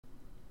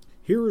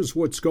Here is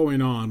what's going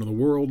on in the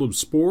world of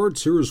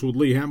sports. Here's what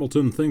Lee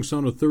Hamilton thinks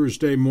on a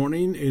Thursday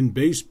morning. In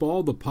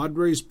baseball, the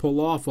Padres pull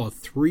off a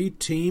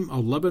 3-team,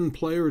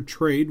 11-player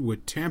trade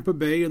with Tampa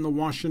Bay and the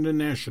Washington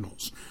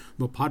Nationals.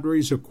 The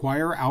Padres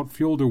acquire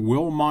outfielder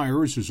Will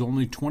Myers, who's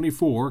only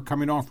 24,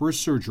 coming off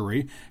wrist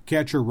surgery,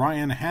 catcher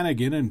Ryan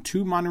Hanigan, and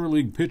 2 minor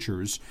league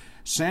pitchers.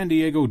 San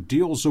Diego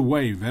deals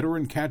away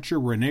veteran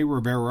catcher Rene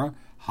Rivera,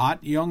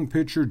 hot young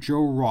pitcher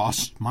Joe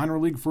Ross, minor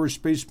league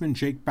first baseman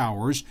Jake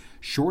Bauers,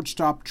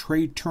 shortstop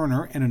Trey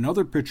Turner, and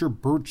another pitcher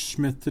Burch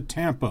Smith to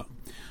Tampa.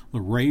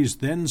 The Rays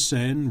then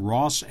send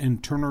Ross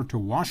and Turner to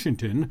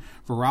Washington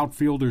for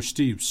outfielder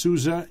Steve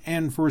Souza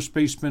and first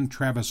baseman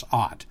Travis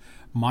Ott.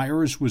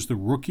 Myers was the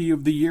Rookie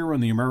of the Year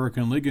in the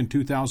American League in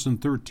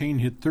 2013,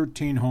 hit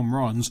 13 home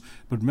runs,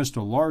 but missed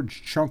a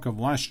large chunk of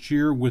last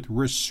year with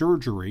wrist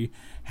surgery.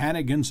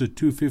 Hanigan's a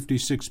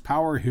 .256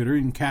 power hitter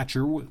and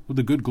catcher with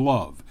a good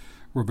glove.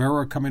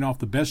 Rivera coming off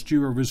the best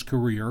year of his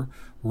career.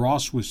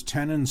 Ross was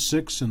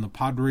 10-6 in the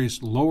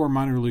Padres' lower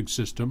minor league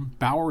system.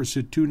 Bauers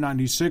hit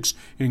 .296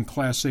 in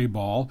Class A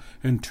ball,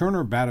 and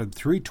Turner batted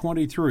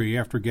 .323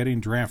 after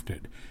getting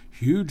drafted.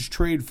 Huge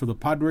trade for the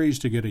Padres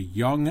to get a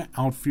young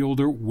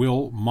outfielder,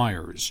 Will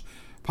Myers.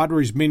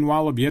 Padres,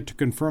 meanwhile, have yet to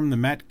confirm the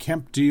Matt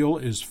Kemp deal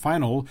is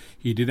final.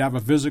 He did have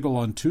a physical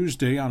on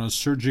Tuesday on his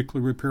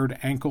surgically repaired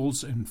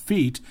ankles and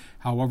feet.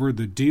 However,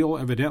 the deal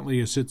evidently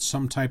has hit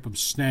some type of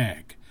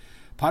snag.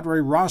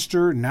 Padre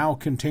roster now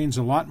contains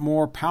a lot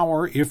more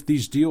power if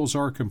these deals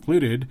are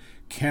completed.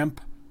 Kemp,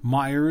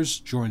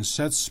 Myers join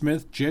Seth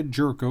Smith, Jed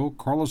Jerko,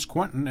 Carlos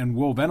Quentin, and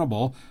Will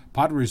Venable.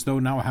 Padres, though,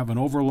 now have an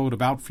overload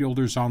of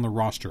outfielders on the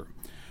roster.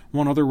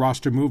 One other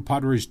roster move,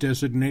 Padres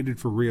designated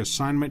for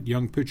reassignment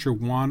young pitcher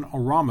Juan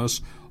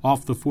Aramis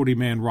off the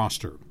 40-man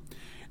roster.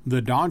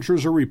 The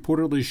Dodgers are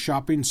reportedly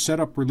shopping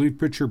setup relief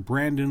pitcher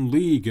Brandon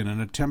League in an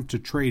attempt to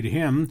trade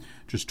him.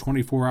 Just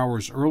 24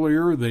 hours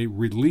earlier, they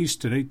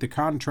released and ate the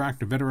contract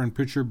to veteran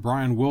pitcher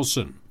Brian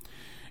Wilson.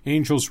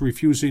 Angels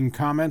refusing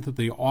comment that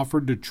they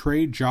offered to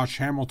trade Josh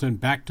Hamilton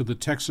back to the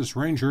Texas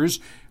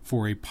Rangers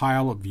for a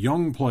pile of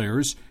young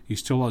players. He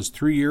still has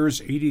 3 years,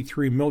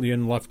 $83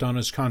 million left on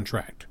his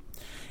contract.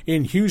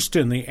 In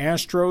Houston, the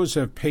Astros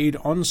have paid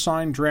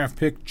unsigned draft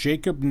pick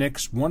Jacob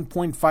Nix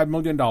 $1.5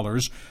 million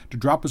to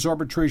drop his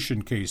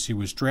arbitration case. He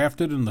was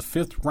drafted in the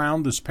 5th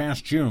round this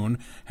past June,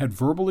 had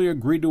verbally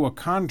agreed to a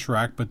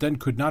contract, but then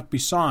could not be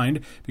signed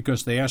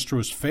because the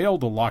Astros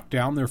failed to lock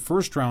down their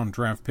first-round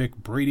draft pick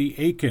Brady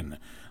Aiken.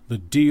 The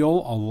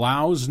deal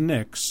allows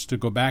Nix to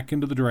go back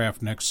into the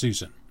draft next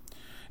season.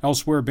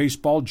 Elsewhere,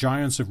 baseball,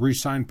 Giants have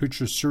re-signed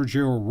pitcher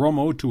Sergio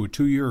Romo to a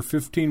 2-year,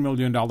 $15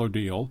 million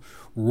deal.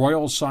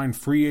 Royals signed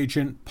free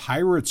agent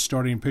Pirates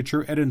starting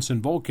pitcher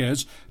Edinson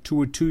Volquez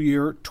to a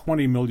 2-year,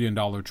 $20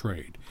 million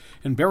trade.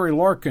 And Barry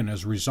Larkin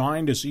has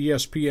resigned his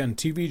ESPN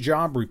TV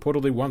job,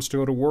 reportedly wants to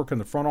go to work in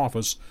the front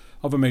office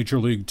of a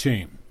major league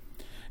team.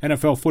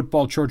 NFL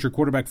football Charger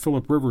quarterback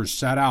Phillip Rivers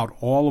sat out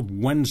all of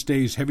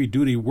Wednesday's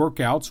heavy-duty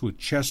workouts with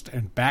chest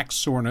and back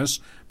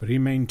soreness, but he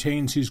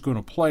maintains he's going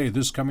to play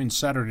this coming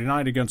Saturday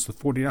night against the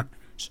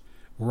 49ers.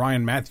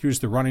 Ryan Matthews,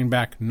 the running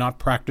back, not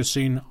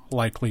practicing,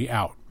 likely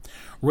out.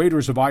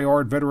 Raiders have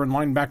IR'd veteran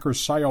linebacker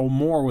Sio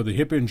Moore with a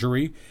hip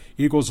injury.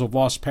 Eagles have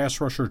lost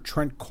pass rusher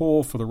Trent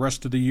Cole for the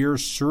rest of the year.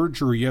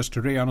 Surgery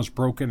yesterday on his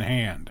broken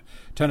hand.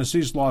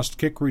 Tennessee's lost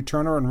kick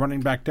returner and running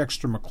back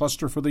Dexter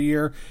McCluster for the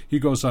year. He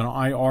goes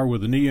on IR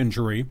with a knee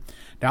injury.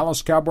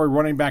 Dallas Cowboy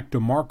running back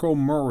DeMarco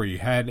Murray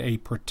had a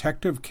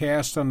protective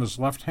cast on his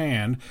left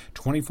hand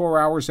 24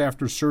 hours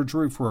after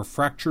surgery for a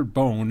fractured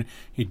bone.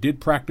 He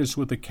did practice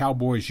with the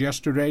Cowboys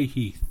yesterday.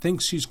 He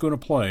thinks he's going to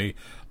play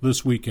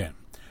this weekend.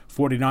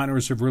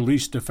 49ers have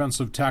released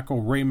defensive tackle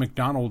Ray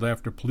McDonald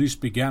after police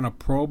began a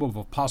probe of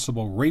a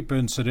possible rape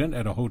incident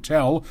at a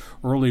hotel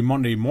early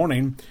Monday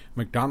morning.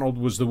 McDonald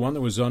was the one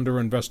that was under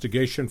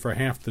investigation for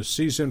half the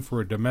season for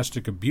a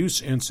domestic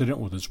abuse incident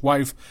with his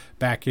wife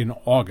back in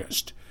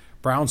August.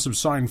 Browns have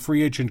signed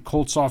free agent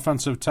Colts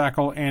offensive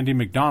tackle Andy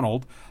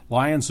McDonald.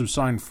 Lions have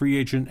signed free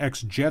agent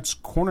ex-Jets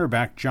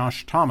cornerback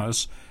Josh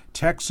Thomas.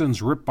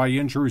 Texans, ripped by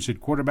injuries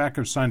at quarterback,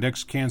 have signed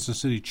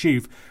ex-Kansas City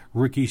Chief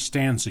Ricky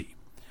Stanzi.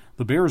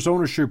 The Bears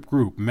ownership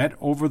group met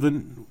over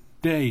the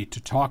day to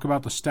talk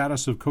about the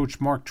status of coach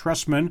Mark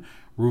Trestman.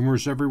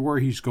 Rumors everywhere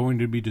he's going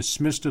to be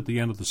dismissed at the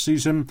end of the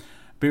season.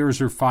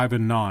 Bears are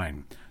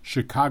 5-9.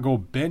 Chicago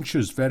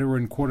benches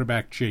veteran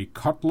quarterback Jay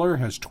Cutler,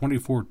 has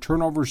 24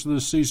 turnovers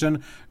this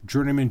season.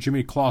 Journeyman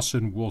Jimmy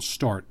Clausen will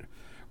start.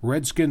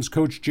 Redskins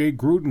coach Jay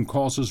Gruden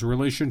calls his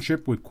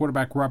relationship with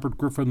quarterback Robert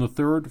Griffin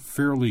III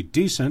fairly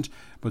decent,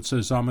 but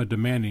says, "I'm a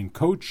demanding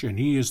coach, and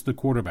he is the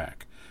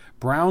quarterback."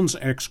 Browns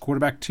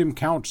ex-quarterback Tim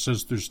Couch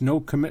says there's no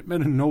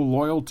commitment and no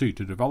loyalty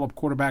to develop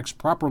quarterbacks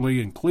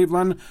properly in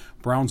Cleveland.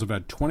 Browns have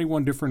had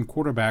 21 different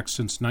quarterbacks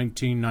since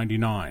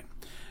 1999.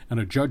 And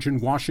a judge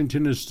in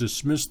Washington has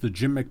dismissed the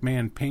Jim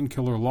McMahon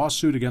painkiller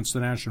lawsuit against the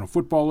National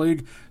Football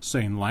League,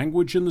 saying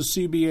language in the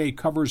CBA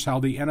covers how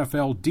the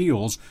NFL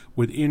deals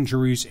with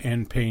injuries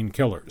and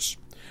painkillers.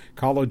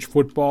 College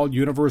football,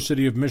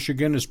 University of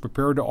Michigan is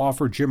prepared to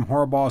offer Jim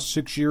Harbaugh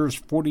 6 years,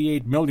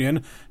 $48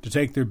 million to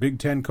take their Big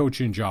Ten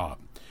coaching job.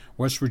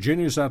 West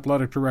Virginia's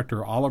athletic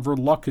director Oliver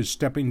Luck is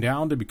stepping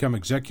down to become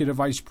executive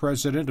vice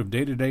president of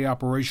day-to-day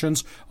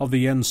operations of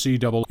the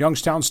NCAA.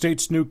 Youngstown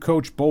State's new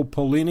coach Bo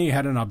Pelini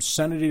had an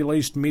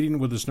obscenity-laced meeting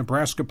with his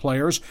Nebraska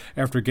players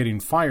after getting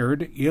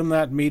fired. In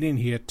that meeting,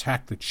 he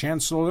attacked the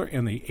chancellor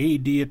and the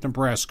AD at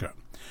Nebraska.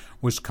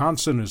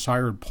 Wisconsin has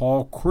hired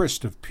Paul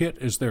Chryst of Pitt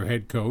as their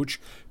head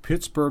coach.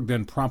 Pittsburgh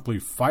then promptly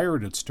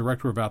fired its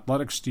director of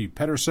athletics, Steve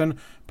Pedersen.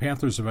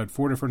 Panthers have had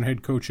 4 different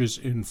head coaches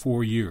in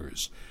 4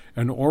 years.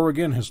 And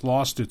Oregon has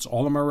lost its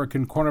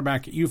All-American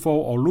cornerback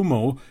Ifo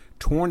Olumo,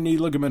 torn knee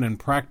ligament in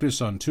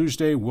practice on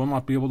Tuesday, will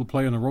not be able to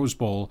play in the Rose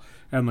Bowl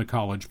and the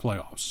college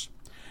playoffs.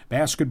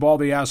 Basketball,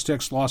 the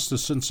Aztecs lost to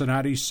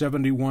Cincinnati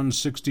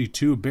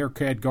 71-62.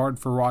 Bearcat guard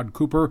Farrod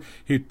Cooper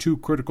hit 2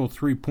 critical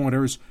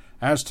three-pointers.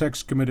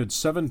 Aztecs committed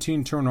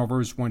 17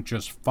 turnovers, went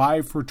just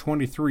 5 for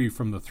 23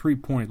 from the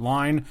three-point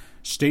line.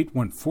 State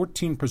went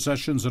 14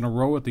 possessions in a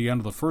row at the end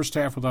of the first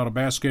half without a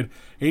basket,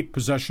 8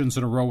 possessions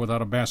in a row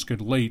without a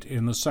basket late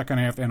in the second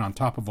half, and on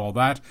top of all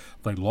that,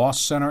 they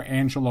lost center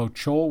Angelo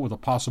Chol with a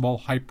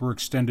possible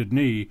hyperextended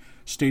knee.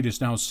 State is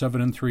now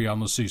 7-3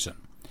 on the season.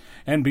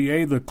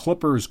 NBA, the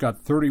Clippers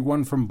got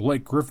 31 from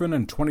Blake Griffin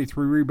and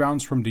 23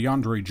 rebounds from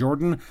DeAndre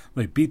Jordan.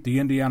 They beat the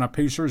Indiana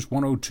Pacers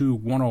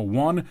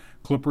 102-101.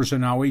 Clippers are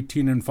now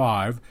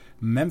 18-5.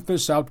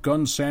 Memphis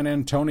outgunned San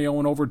Antonio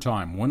in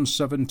overtime,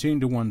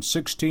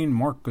 117-116.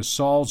 Marc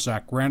Gasol,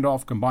 Zach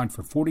Randolph combined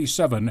for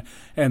 47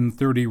 and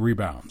 30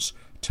 rebounds.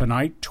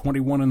 Tonight,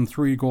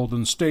 21-3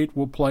 Golden State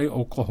will play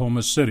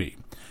Oklahoma City.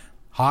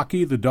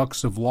 Hockey, the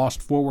Ducks have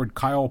lost forward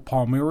Kyle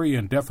Palmieri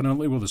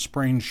indefinitely with a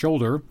sprained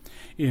shoulder.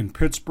 In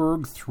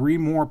Pittsburgh, 3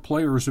 more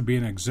players are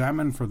being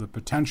examined for the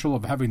potential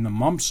of having the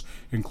mumps,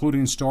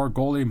 including star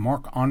goalie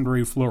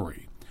Marc-Andre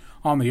Fleury.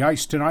 On the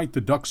ice tonight,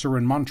 the Ducks are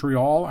in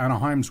Montreal.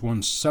 Anaheim's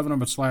won 7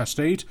 of its last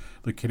 8.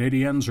 The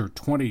Canadiens are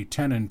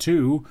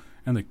 20-10-2.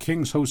 And the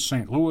Kings host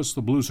St. Louis.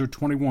 The Blues are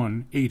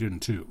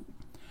 21-8-2.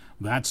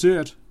 That's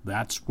it.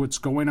 That's what's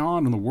going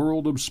on in the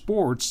world of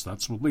sports.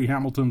 That's what Lee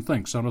Hamilton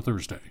thinks on a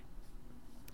Thursday.